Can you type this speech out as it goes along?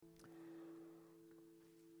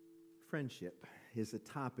Friendship is a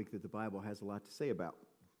topic that the Bible has a lot to say about.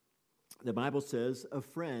 The Bible says a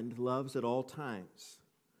friend loves at all times.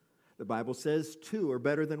 The Bible says two are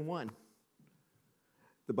better than one.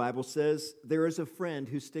 The Bible says there is a friend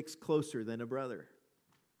who sticks closer than a brother.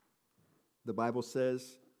 The Bible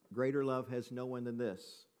says greater love has no one than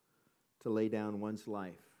this, to lay down one's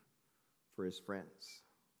life for his friends.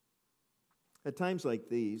 At times like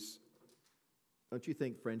these, don't you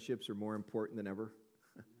think friendships are more important than ever?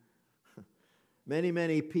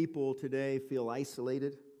 Many people today feel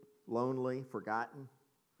isolated, lonely, forgotten.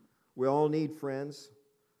 We all need friends,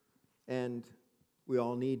 and we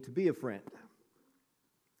all need to be a friend.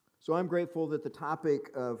 So I'm grateful that the topic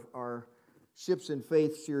of our Ships in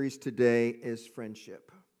Faith series today is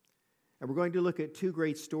friendship. And we're going to look at two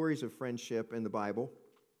great stories of friendship in the Bible.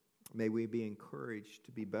 May we be encouraged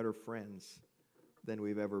to be better friends than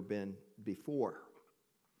we've ever been before.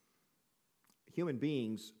 Human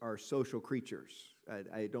beings are social creatures.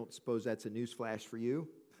 I don't suppose that's a newsflash for you.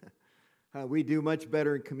 We do much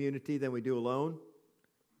better in community than we do alone.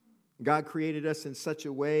 God created us in such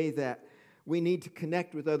a way that we need to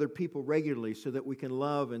connect with other people regularly so that we can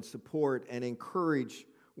love and support and encourage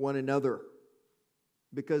one another.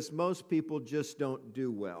 Because most people just don't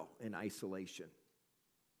do well in isolation.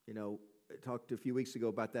 You know, I talked a few weeks ago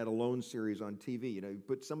about that Alone series on TV. You know, you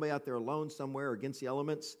put somebody out there alone somewhere against the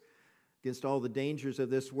elements, against all the dangers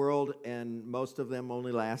of this world, and most of them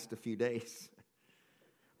only last a few days.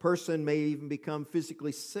 Person may even become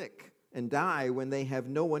physically sick and die when they have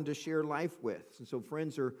no one to share life with. And so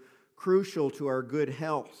friends are crucial to our good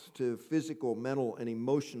health, to physical, mental, and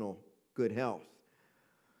emotional good health.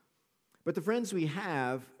 But the friends we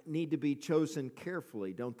have need to be chosen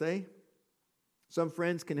carefully, don't they? Some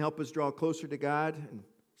friends can help us draw closer to God, and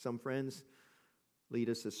some friends lead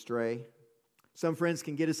us astray. Some friends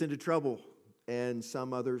can get us into trouble, and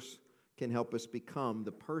some others can help us become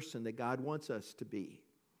the person that God wants us to be.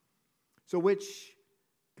 So which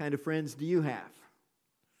kind of friends do you have?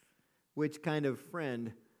 Which kind of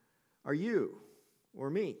friend are you or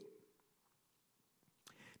me?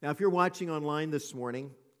 Now, if you're watching online this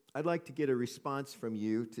morning, I'd like to get a response from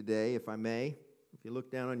you today, if I may. If you look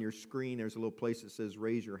down on your screen, there's a little place that says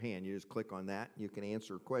raise your hand. You just click on that. You can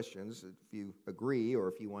answer questions if you agree or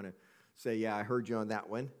if you want to say, yeah, I heard you on that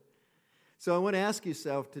one. So I want to ask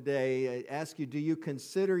yourself today, do you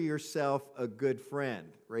consider yourself a good friend?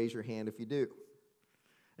 Raise your hand if you do.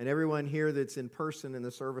 And everyone here that's in person in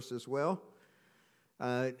the service as well,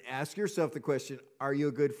 ask yourself the question, are you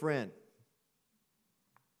a good friend?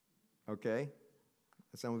 Okay.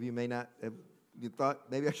 Some of you may not have, you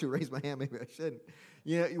thought, maybe I should raise my hand, maybe I shouldn't.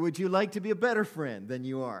 You know, would you like to be a better friend than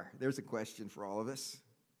you are? There's a question for all of us.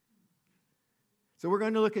 So we're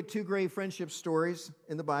going to look at two great friendship stories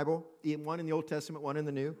in the Bible, one in the Old Testament, one in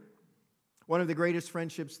the New. One of the greatest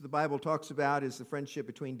friendships the Bible talks about is the friendship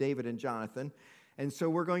between David and Jonathan. And so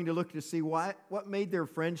we're going to look to see what made their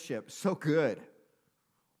friendship so good.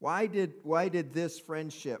 Why did this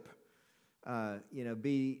friendship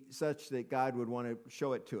be such that God would want to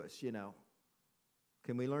show it to us,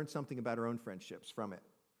 Can we learn something about our own friendships from it?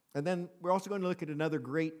 And then we're also going to look at another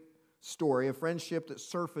great story, a friendship that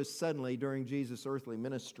surfaced suddenly during Jesus' earthly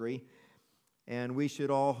ministry. And we should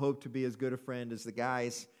all hope to be as good a friend as the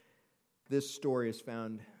guys this story is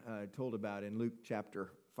told about in Luke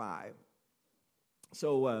chapter 5.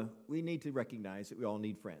 So we need to recognize that we all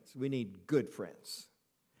need friends. We need good friends.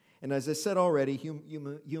 And as I said already,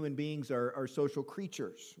 human beings are social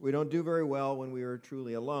creatures. We don't do very well when we are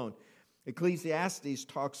truly alone. Ecclesiastes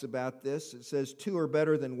talks about this. It says, two are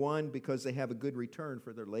better than one because they have a good return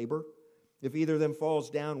for their labor. If either of them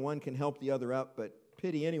falls down, one can help the other up, but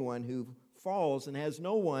pity anyone who falls and has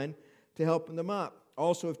no one to help them up.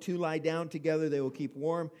 Also, if two lie down together, they will keep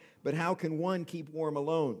warm. But how can one keep warm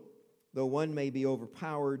alone? Though one may be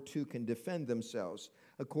overpowered, two can defend themselves.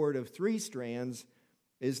 A cord of 3 strands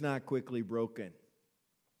is not quickly broken.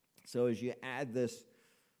 So as you add this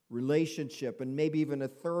relationship and maybe even a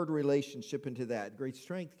third relationship into that, great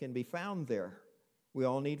strength can be found there. We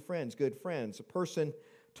all need friends, good friends. A person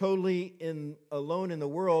totally alone in the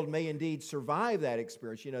world may indeed survive that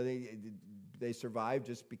experience. They survive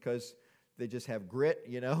just because they just have grit,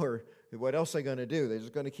 or what else are they going to do? They're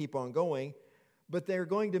just going to keep on going. But they're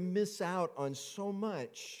going to miss out on so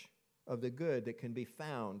much of the good that can be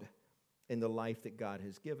found in the life that God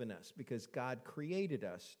has given us, because God created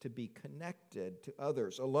us to be connected to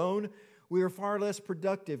others. Alone, we are far less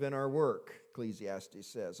productive in our work, Ecclesiastes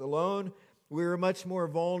says. Alone, we are much more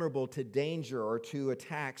vulnerable to danger or to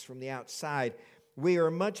attacks from the outside. We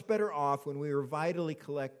are much better off when we are vitally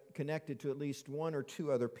connected to at least one or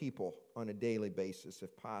two other people on a daily basis,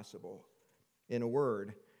 if possible. In a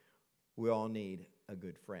word, we all need a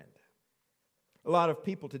good friend. A lot of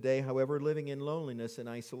people today, however, are living in loneliness and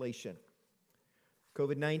isolation.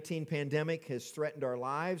 COVID-19 pandemic has threatened our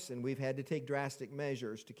lives, and we've had to take drastic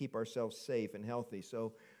measures to keep ourselves safe and healthy.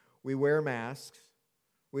 So we wear masks,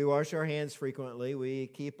 we wash our hands frequently, we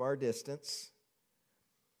keep our distance,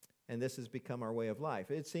 and this has become our way of life.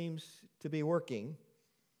 It seems to be working,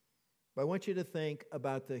 but I want you to think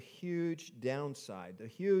about the huge downside, the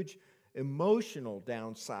huge emotional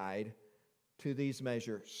downside to these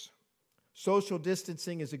measures. Social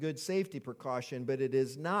distancing is a good safety precaution, but it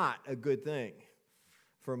is not a good thing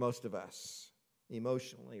for most of us,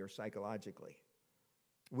 emotionally or psychologically.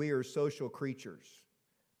 We are social creatures.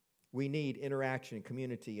 We need interaction,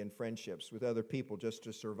 community, and friendships with other people just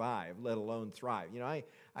to survive, let alone thrive. You know,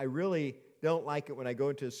 I really don't like it when I go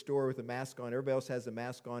into a store with a mask on, everybody else has a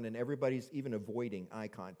mask on, and everybody's even avoiding eye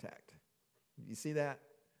contact. You see that?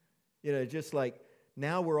 You know, just like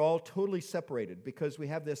now we're all totally separated because we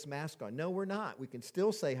have this mask on. No, we're not. We can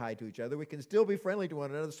still say hi to each other. We can still be friendly to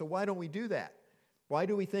one another, so why don't we do that? Why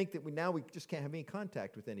do we think that we just can't have any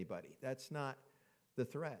contact with anybody? That's not the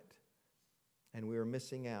threat. And we are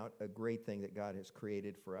missing out a great thing that God has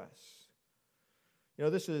created for us. You know,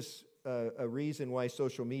 this is a reason why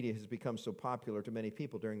social media has become so popular to many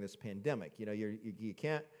people during this pandemic. You know, you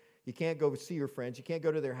can't go see your friends. You can't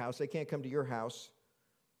go to their house. They can't come to your house.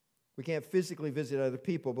 We can't physically visit other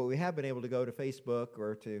people, but we have been able to go to Facebook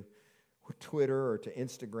or to Twitter or to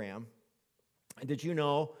Instagram. And did you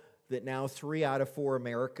know that now 3 out of 4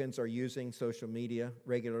 Americans are using social media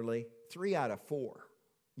regularly? 3 out of 4.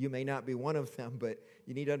 You may not be one of them, but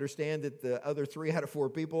you need to understand that the other 3 out of 4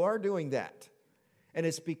 people are doing that. And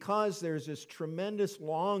it's because there's this tremendous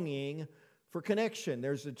longing for connection.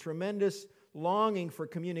 There's a tremendous longing for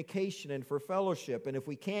communication and for fellowship. And if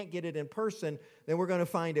we can't get it in person, then we're going to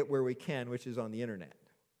find it where we can, which is on the internet.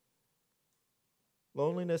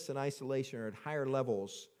 Loneliness and isolation are at higher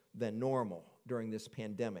levels than normal during this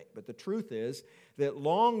pandemic. But the truth is that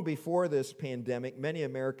long before this pandemic, many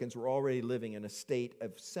Americans were already living in a state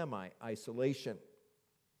of semi-isolation.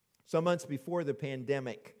 Some months before the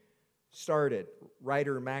pandemic started,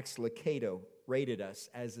 writer Max Lucado rated us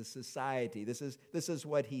as a society. This is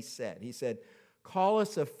what he said. He said, "Call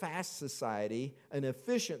us a fast society, an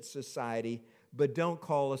efficient society, but don't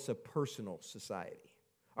call us a personal society.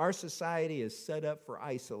 Our society is set up for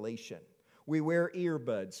isolation. We wear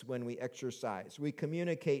earbuds when we exercise. We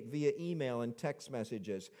communicate via email and text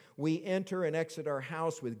messages. We enter and exit our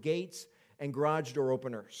house with gates and garage door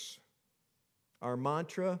openers. Our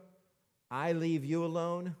mantra, I leave you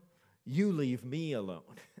alone, you leave me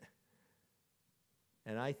alone."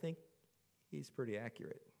 And I think he's pretty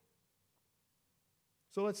accurate.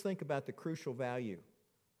 So let's think about the crucial value,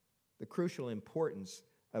 the crucial importance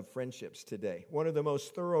of friendships today. One of the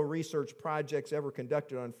most thorough research projects ever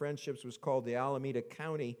conducted on friendships was called the Alameda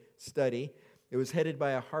County Study. It was headed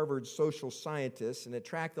by a Harvard social scientist, and it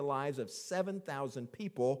tracked the lives of 7,000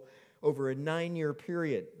 people over a 9-year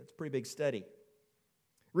period. That's a pretty big study.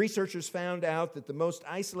 Researchers found out that the most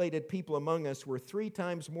isolated people among us were 3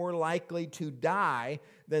 times more likely to die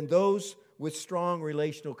than those with strong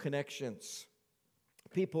relational connections.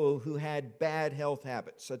 People who had bad health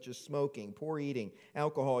habits, such as smoking, poor eating,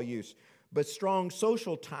 alcohol use, but strong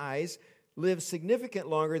social ties lived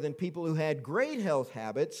significantly longer than people who had great health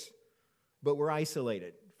habits, but were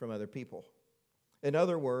isolated from other people. In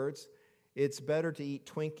other words, it's better to eat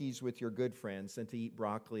Twinkies with your good friends than to eat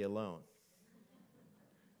broccoli alone.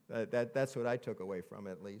 That's what I took away from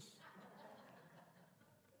it, at least.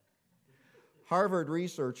 Harvard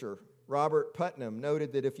researcher Robert Putnam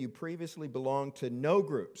noted that if you previously belonged to no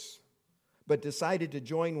groups but decided to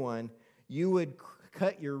join one, you would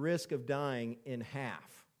cut your risk of dying in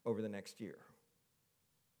half over the next year.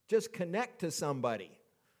 Just connect to somebody.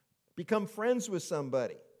 Become friends with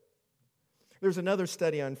somebody. There's another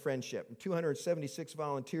study on friendship. 276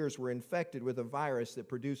 volunteers were infected with a virus that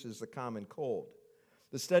produces the common cold.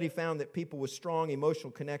 The study found that people with strong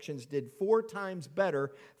emotional connections did 4 times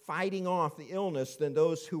better fighting off the illness than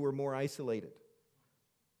those who were more isolated.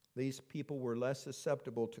 These people were less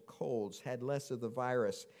susceptible to colds, had less of the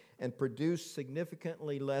virus, and produced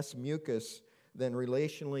significantly less mucus than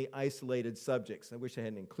relationally isolated subjects. I wish I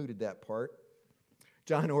hadn't included that part.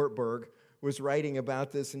 John Ortberg was writing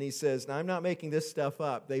about this, and he says, now I'm not making this stuff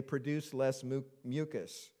up. They produce less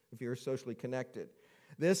mucus if you're socially connected.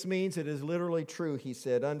 This means it is literally true, he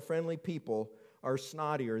said. Unfriendly people are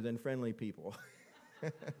snottier than friendly people.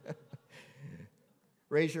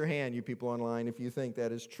 Raise your hand, you people online, if you think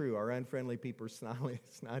that is true. Are unfriendly people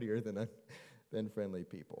snottier than friendly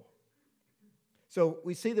people? So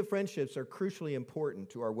we see that friendships are crucially important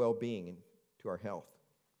to our well-being and to our health.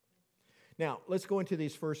 Now, let's go into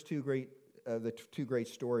these first two great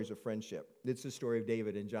stories of friendship. It's the story of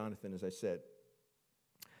David and Jonathan, as I said.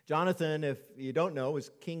 Jonathan, if you don't know,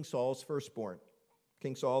 was King Saul's firstborn.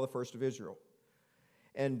 King Saul, the first of Israel.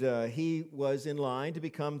 And he was in line to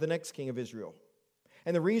become the next king of Israel.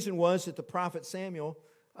 And the reason was that the prophet Samuel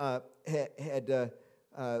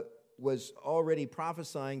was already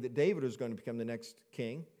prophesying that David was going to become the next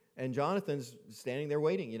king. And Jonathan's standing there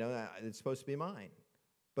waiting, it's supposed to be mine.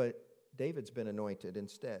 But David's been anointed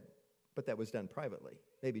instead. But that was done privately.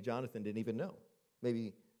 Maybe Jonathan didn't even know.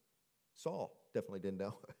 Maybe Saul definitely didn't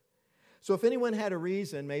know. So if anyone had a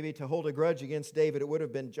reason maybe to hold a grudge against David, it would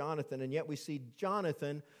have been Jonathan. And yet we see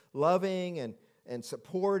Jonathan loving and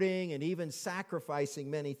supporting and even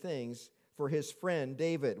sacrificing many things for his friend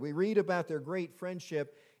David. We read about their great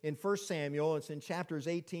friendship in 1 Samuel. It's in chapters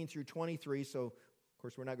 18 through 23. So, of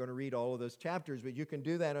course, we're not going to read all of those chapters, but you can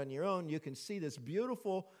do that on your own. You can see this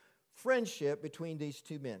beautiful friendship between these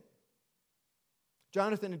two men.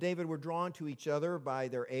 Jonathan and David were drawn to each other by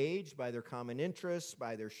their age, by their common interests,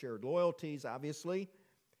 by their shared loyalties, obviously.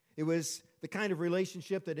 It was the kind of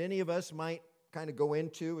relationship that any of us might kind of go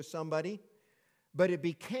into with somebody. But it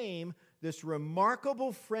became this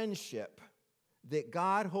remarkable friendship that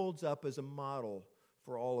God holds up as a model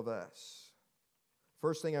for all of us.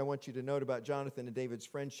 First thing I want you to note about Jonathan and David's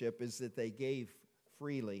friendship is that they gave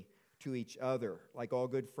freely to each other. Like all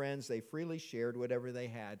good friends, they freely shared whatever they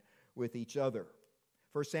had with each other.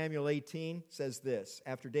 1 Samuel 18 says this: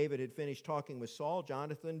 After David had finished talking with Saul,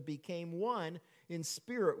 Jonathan became one in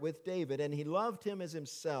spirit with David, and he loved him as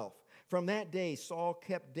himself. From that day, Saul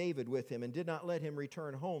kept David with him and did not let him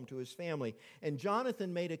return home to his family. And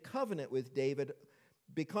Jonathan made a covenant with David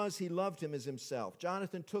because he loved him as himself.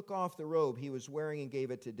 Jonathan took off the robe he was wearing and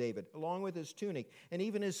gave it to David, along with his tunic, and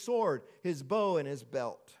even his sword, his bow, and his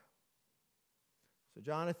belt. So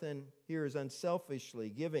Jonathan here is unselfishly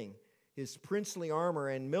giving his princely armor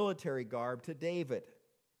and military garb to David.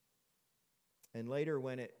 And later,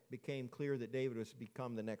 when it became clear that David was to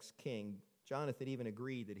become the next king, Jonathan even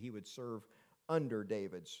agreed that he would serve under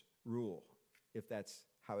David's rule, if that's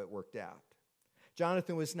how it worked out.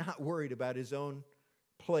 Jonathan was not worried about his own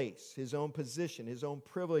place, his own position, his own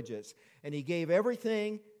privileges, and he gave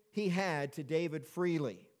everything he had to David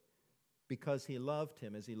freely because he loved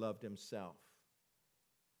him as he loved himself.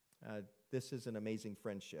 This is an amazing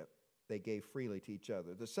friendship. They gave freely to each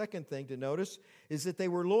other. The second thing to notice is that they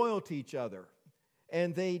were loyal to each other,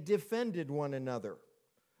 and they defended one another.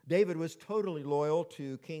 David was totally loyal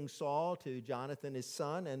to King Saul, to Jonathan, his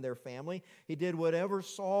son, and their family. He did whatever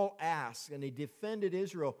Saul asked, and he defended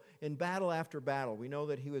Israel in battle after battle. We know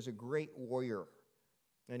that he was a great warrior,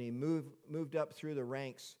 and he moved up through the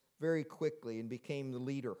ranks very quickly and became the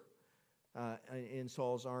leader in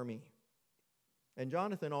Saul's army. And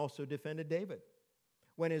Jonathan also defended David.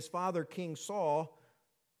 When his father, King Saul,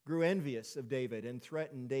 grew envious of David and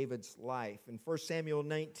threatened David's life. In 1 Samuel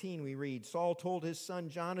 19, we read, Saul told his son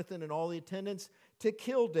Jonathan and all the attendants to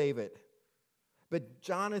kill David. But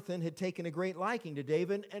Jonathan had taken a great liking to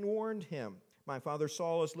David and warned him, my father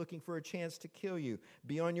Saul is looking for a chance to kill you.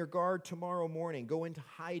 Be on your guard tomorrow morning. Go into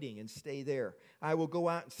hiding and stay there. I will go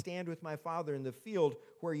out and stand with my father in the field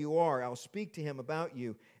where you are. I'll speak to him about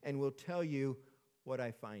you and will tell you what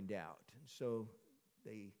I find out. And so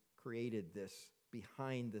they created this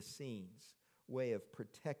behind-the-scenes way of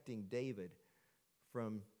protecting David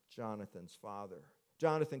from Jonathan's father.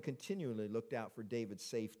 Jonathan continually looked out for David's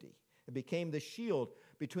safety and became the shield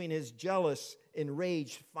between his jealous,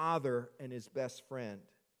 enraged father and his best friend.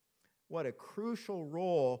 What a crucial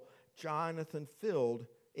role Jonathan filled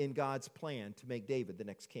in God's plan to make David the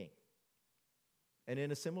next king. And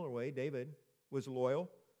in a similar way, David was loyal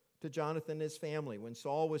to Jonathan and his family. When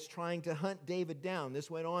Saul was trying to hunt David down,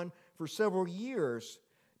 this went on for several years,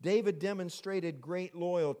 David demonstrated great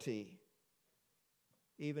loyalty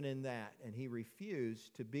even in that, and he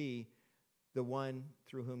refused to be the one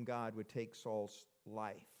through whom God would take Saul's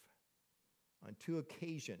life. On 2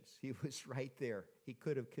 occasions, he was right there. He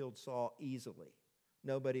could have killed Saul easily.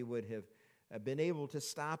 Nobody would have been able to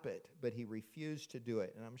stop it, but he refused to do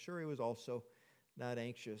it. And I'm sure he was also not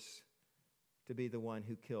anxious to be the one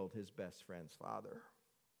who killed his best friend's father.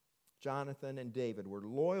 Jonathan and David were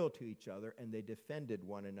loyal to each other, and they defended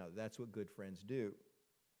one another. That's what good friends do.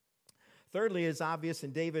 Thirdly, it's obvious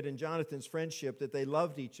in David and Jonathan's friendship that they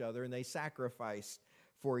loved each other and they sacrificed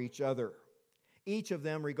for each other. Each of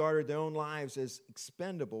them regarded their own lives as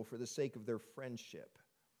expendable for the sake of their friendship.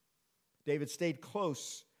 David stayed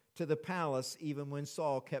close to the palace even when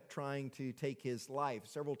Saul kept trying to take his life.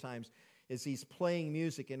 Several times as he's playing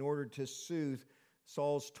music in order to soothe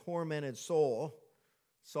Saul's tormented soul,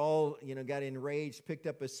 Saul, got enraged, picked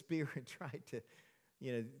up a spear and tried to,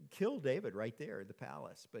 kill David right there at the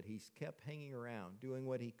palace. But he kept hanging around, doing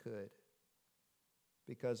what he could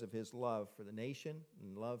because of his love for the nation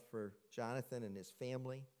and love for Jonathan and his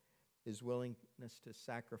family, his willingness to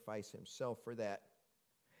sacrifice himself for that.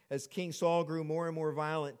 As King Saul grew more and more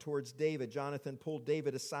violent towards David, Jonathan pulled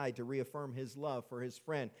David aside to reaffirm his love for his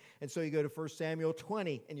friend. And so you go to 1 Samuel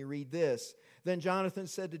 20 and you read this. Then Jonathan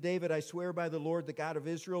said to David, I swear by the Lord, the God of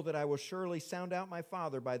Israel, that I will surely sound out my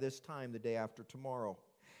father by this time the day after tomorrow.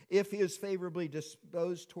 If he is favorably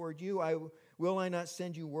disposed toward you, will I not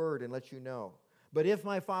send you word and let you know? But if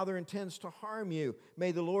my father intends to harm you,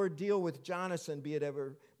 may the Lord deal with Jonathan, be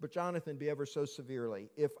ever so severely,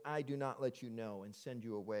 if I do not let you know and send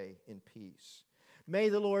you away in peace. May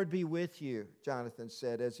the Lord be with you, Jonathan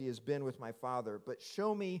said, as he has been with my father. But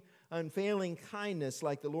show me unfailing kindness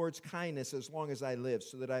like the Lord's kindness as long as I live,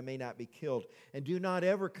 so that I may not be killed. And do not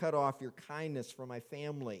ever cut off your kindness from my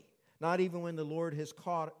family, not even when the Lord has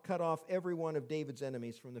cut off every one of David's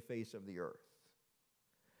enemies from the face of the earth.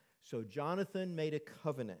 So Jonathan made a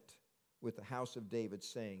covenant with the house of David,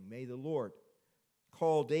 saying, may the Lord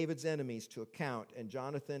call David's enemies to account. And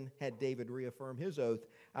Jonathan had David reaffirm his oath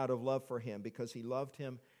out of love for him, because he loved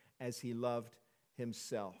him as he loved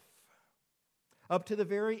himself. Up to the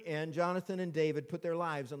very end, Jonathan and David put their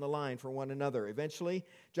lives on the line for one another. Eventually,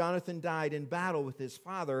 Jonathan died in battle with his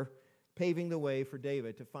father, paving the way for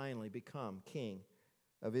David to finally become king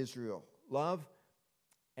of Israel. Love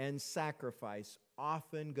and sacrifice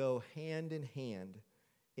often go hand in hand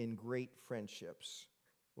in great friendships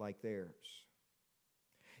like theirs.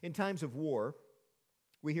 In times of war,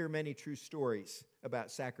 we hear many true stories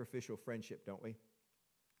about sacrificial friendship, don't we?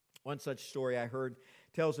 One such story I heard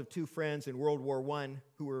tells of two friends in World War I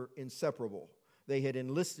who were inseparable. They had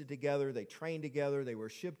enlisted together, they trained together, they were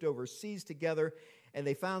shipped overseas together, and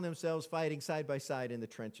they found themselves fighting side by side in the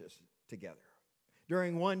trenches together.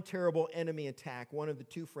 During one terrible enemy attack, one of the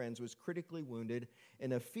two friends was critically wounded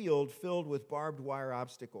in a field filled with barbed wire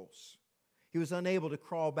obstacles. He was unable to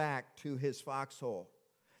crawl back to his foxhole.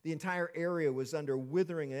 The entire area was under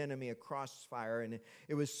withering enemy crossfire, and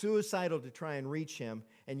it was suicidal to try and reach him,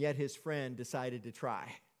 and yet his friend decided to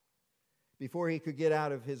try. Before he could get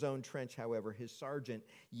out of his own trench, however, his sergeant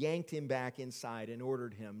yanked him back inside and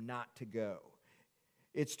ordered him not to go.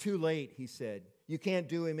 It's too late, he said. You can't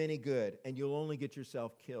do him any good, and you'll only get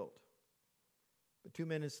yourself killed. But 2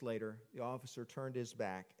 minutes later, the officer turned his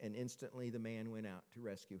back, and instantly the man went out to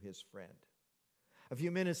rescue his friend. A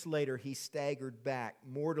few minutes later, he staggered back,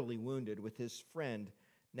 mortally wounded, with his friend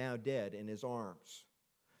now dead in his arms.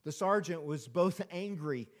 The sergeant was both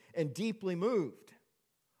angry and deeply moved.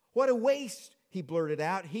 What a waste, he blurted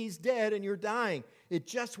out. He's dead and you're dying. It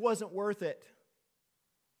just wasn't worth it.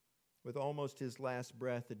 With almost his last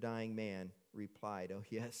breath, the dying man replied, oh,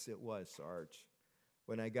 yes, it was, Sarge.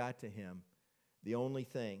 When I got to him, the only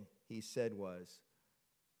thing he said was,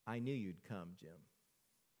 I knew you'd come, Jim.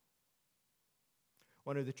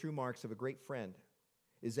 One of the true marks of a great friend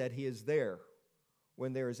is that he is there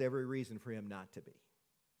when there is every reason for him not to be.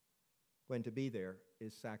 When to be there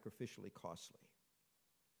is sacrificially costly.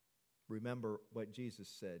 Remember what Jesus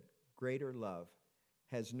said, greater love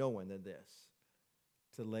has no one than this,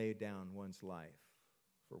 to lay down one's life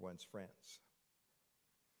for one's friends.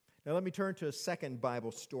 Now let me turn to a second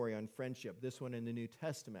Bible story on friendship, this one in the New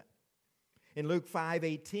Testament. In Luke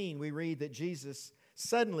 5:18, we read that Jesus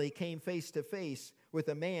suddenly came face to face with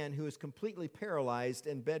a man who was completely paralyzed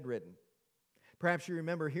and bedridden. Perhaps you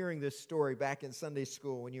remember hearing this story back in Sunday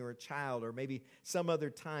school when you were a child, or maybe some other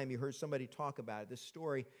time you heard somebody talk about it. This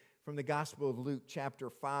story from the Gospel of Luke chapter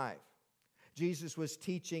 5. Jesus was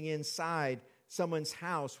teaching inside someone's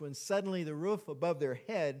house when suddenly the roof above their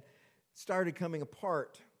head started coming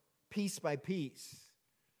apart piece by piece.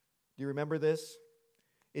 Do you remember this?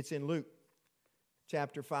 It's in Luke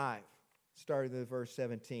chapter 5, starting with verse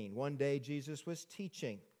 17. One day Jesus was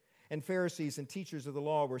teaching, and Pharisees and teachers of the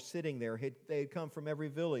law were sitting there. They had come from every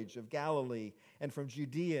village of Galilee and from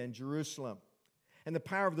Judea and Jerusalem. And the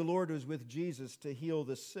power of the Lord was with Jesus to heal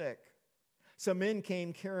the sick. Some men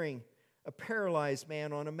came carrying a paralyzed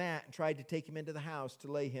man on a mat and tried to take him into the house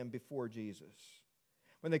to lay him before Jesus.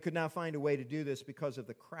 When they could not find a way to do this because of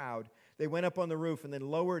the crowd, they went up on the roof and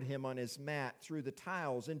then lowered him on his mat through the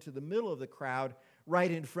tiles into the middle of the crowd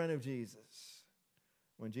right in front of Jesus.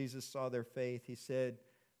 When Jesus saw their faith, he said,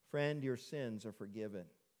 "Friend, your sins are forgiven."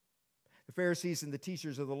 The Pharisees and the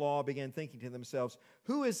teachers of the law began thinking to themselves,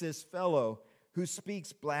 "Who is this fellow who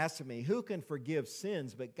speaks blasphemy? Who can forgive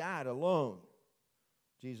sins but God alone?"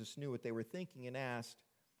 Jesus knew what they were thinking and asked,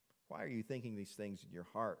 "Why are you thinking these things in your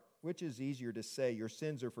heart? Which is easier to say, 'Your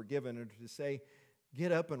sins are forgiven,' or to say,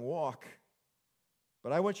 'Get up and walk'?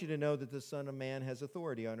 But I want you to know that the Son of Man has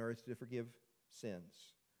authority on earth to forgive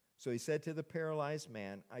sins." So he said to the paralyzed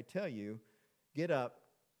man, "I tell you, get up,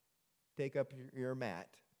 take up your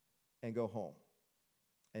mat, and go home."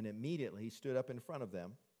 And immediately he stood up in front of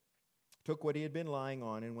them, took what he had been lying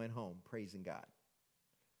on, and went home, praising God.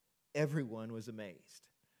 Everyone was amazed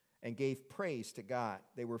and gave praise to God.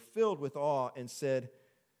 They were filled with awe and said,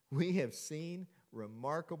 "We have seen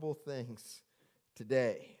remarkable things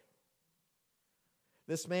today."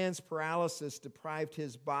 This man's paralysis deprived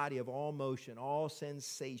his body of all motion, all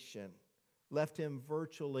sensation, left him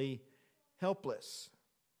virtually helpless.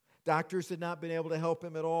 Doctors had not been able to help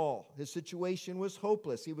him at all. His situation was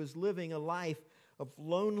hopeless. He was living a life of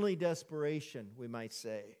lonely desperation, we might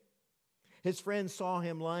say. His friends saw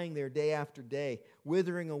him lying there day after day,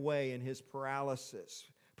 withering away in his paralysis.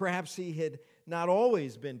 Perhaps he had not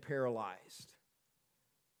always been paralyzed,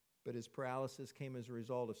 but his paralysis came as a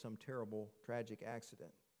result of some terrible, tragic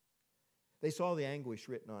accident. They saw the anguish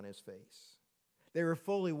written on his face. They were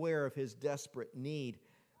fully aware of his desperate need,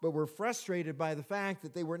 but were frustrated by the fact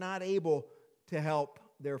that they were not able to help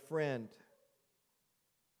their friend.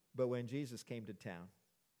 But when Jesus came to town,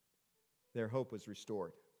 their hope was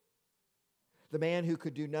restored. The man who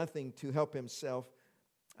could do nothing to help himself,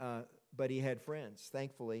 but he had friends,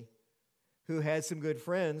 thankfully, who had some good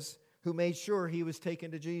friends who made sure he was taken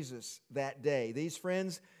to Jesus that day. These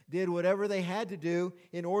friends did whatever they had to do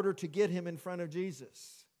in order to get him in front of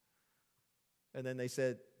Jesus. And then they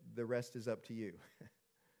said, "The rest is up to you."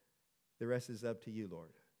 The rest is up to you,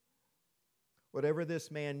 Lord. Whatever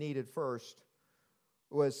this man needed first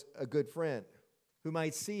was a good friend who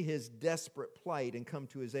might see his desperate plight and come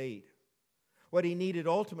to his aid. What he needed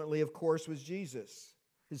ultimately, of course, was Jesus.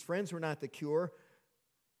 His friends were not the cure,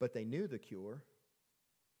 but they knew the cure,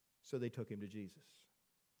 so they took him to Jesus.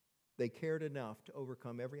 They cared enough to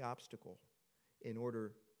overcome every obstacle in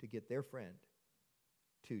order to get their friend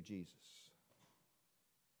to Jesus.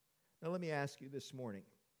 Now let me ask you this morning,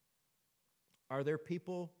 are there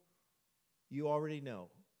people you already know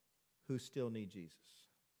who still need Jesus?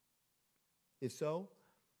 If so,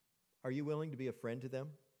 are you willing to be a friend to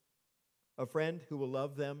them? A friend who will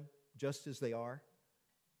love them just as they are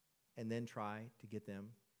and then try to get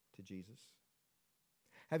them to Jesus?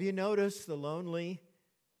 Have you noticed the lonely,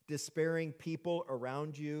 despairing people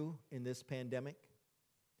around you in this pandemic?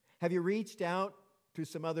 Have you reached out to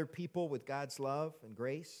some other people with God's love and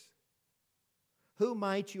grace? Who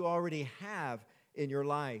might you already have in your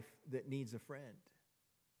life that needs a friend?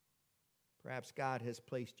 Perhaps God has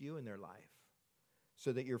placed you in their life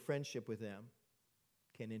so that your friendship with them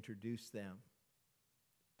can introduce them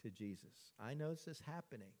to Jesus. I know this is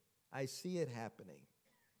happening. I see it happening.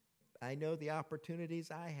 I know the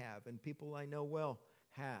opportunities I have and people I know well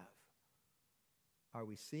have. Are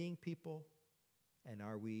we seeing people and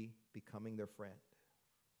are we becoming their friend?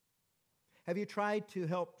 Have you tried to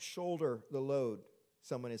help shoulder the load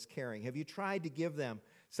someone is carrying? Have you tried to give them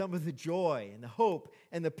some of the joy and the hope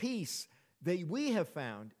and the peace that we have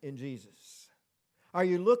found in Jesus? Are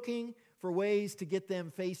you looking for ways to get them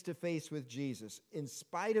face to face with Jesus in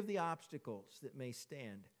spite of the obstacles that may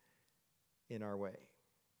stand in our way?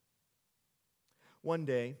 One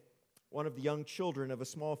day, one of the young children of a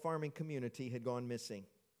small farming community had gone missing.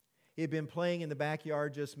 He had been playing in the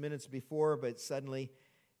backyard just minutes before, but suddenly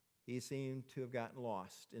he seemed to have gotten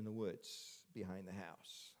lost in the woods behind the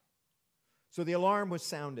house. So the alarm was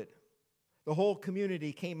sounded. The whole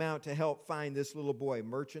community came out to help find this little boy.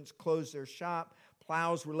 Merchants closed their shop.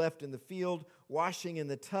 Plows were left in the field. Washing in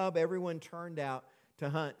the tub. Everyone turned out to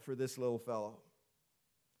hunt for this little fellow.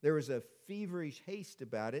 There was a feverish haste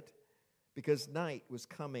about it because night was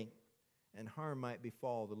coming and harm might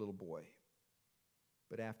befall the little boy.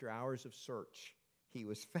 But after hours of search, he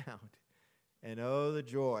was found. And oh, the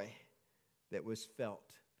joy that was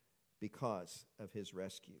felt because of his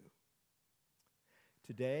rescue.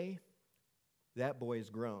 Today, that boy is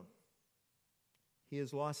grown. He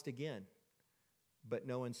is lost again, but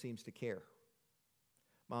no one seems to care.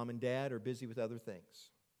 Mom and Dad are busy with other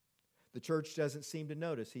things. The church doesn't seem to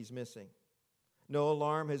notice he's missing. No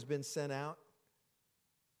alarm has been sent out,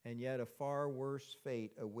 and yet a far worse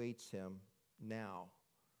fate awaits him now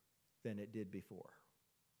than it did before.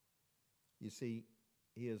 You see,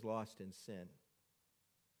 he is lost in sin.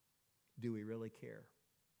 Do we really care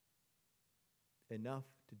enough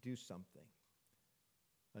to do something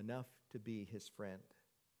enough to be his friend.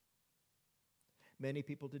 Many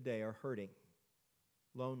people today are hurting,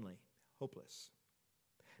 lonely, hopeless.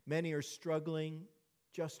 Many are struggling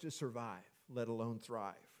just to survive, let alone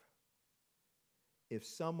thrive. If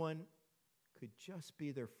someone could just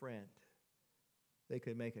be their friend, they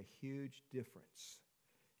could make a huge difference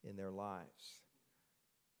in their lives,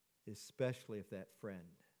 especially if that friend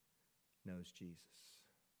knows Jesus.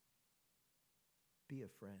 Be a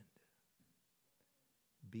friend.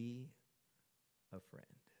 Be a friend.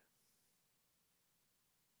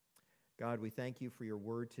 God, we thank you for your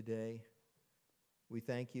word today. We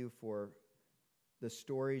thank you for the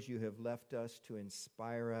stories you have left us to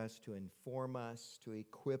inspire us, to inform us, to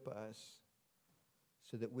equip us,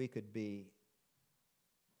 so that we could be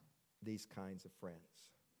these kinds of friends.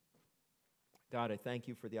 God, I thank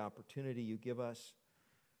you for the opportunity you give us,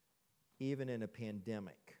 even in a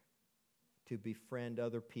pandemic, to befriend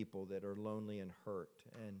other people that are lonely and hurt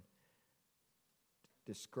and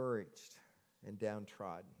discouraged and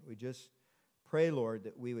downtrodden. We just pray, Lord,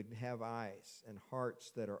 that we would have eyes and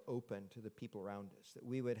hearts that are open to the people around us, that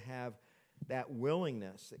we would have that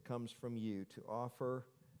willingness that comes from you to offer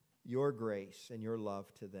your grace and your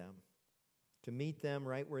love to them, to meet them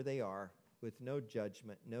right where they are with no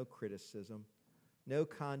judgment, no criticism, no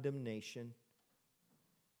condemnation,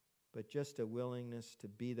 but just a willingness to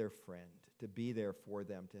be their friend, to be there for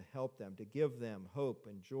them, to help them, to give them hope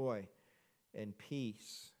and joy and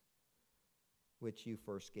peace, which you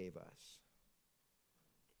first gave us.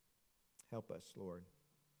 Help us, Lord,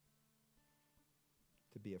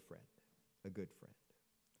 to be a friend, a good friend.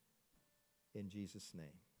 In Jesus' name,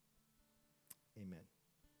 amen.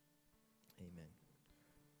 Amen.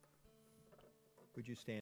 Would you stand?